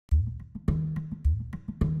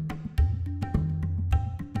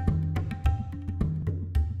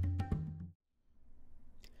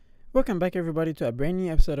Welcome back everybody to a brand new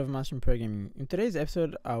episode of Mastering Programming. In today's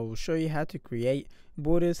episode, I will show you how to create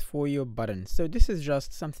borders for your buttons. So this is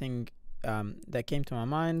just something that came to my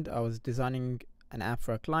mind. I was designing an app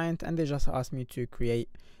for a client and they just asked me to create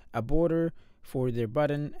a border for their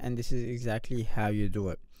button, and this is exactly how you do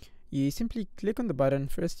it. You simply click on the button.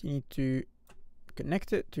 First you need to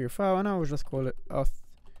connect it to your file, and I will just call it auth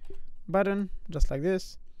button, just like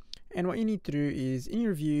this. And what you need to do is, in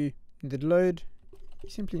your view, the load, you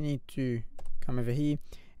simply need to come over here,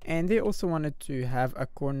 and they also wanted to have a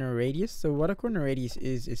corner radius. So what a corner radius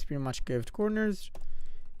is pretty much curved corners,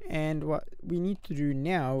 and what we need to do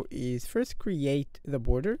now is first create the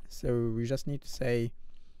border. So we just need to say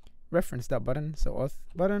reference that button, so auth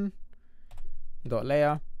button dot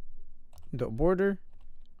layer dot border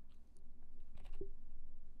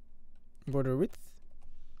width,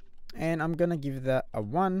 and I'm gonna give that a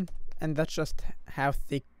 1, and that's just how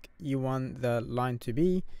thick you want the line to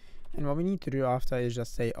be. And what we need to do after is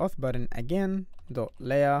just say auth button again dot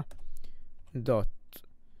layer dot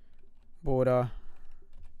border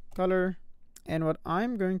color, and what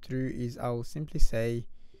I'm going to do is I'll simply say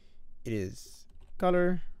it is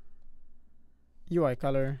color UI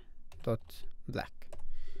color dot black.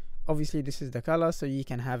 Obviously this is the color, so you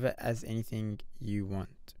can have it as anything you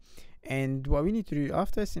want. And what we need to do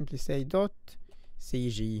after is simply say dot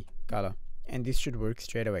cg color, and this should work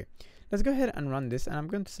straight away. Let's go ahead and run this, and I'm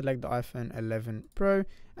going to select the iPhone 11 Pro,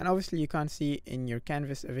 and obviously you can't see it in your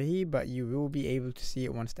canvas over here, but you will be able to see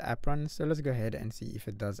it once the app runs. So let's go ahead and see if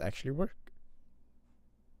it does actually work.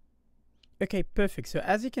 Okay, perfect. So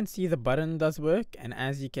as you can see, the button does work, and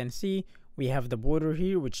as you can see, we have the border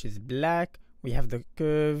here which is black. We have the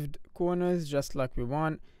curved corners just like we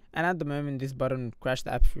want, and at the moment this button would crash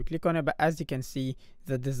the app if we click on it, but as you can see,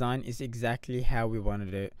 the design is exactly how we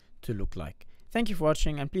wanted it to look like. Thank you for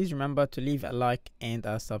watching, and please remember to leave a like and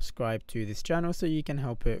a subscribe to this channel so you can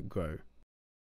help it grow.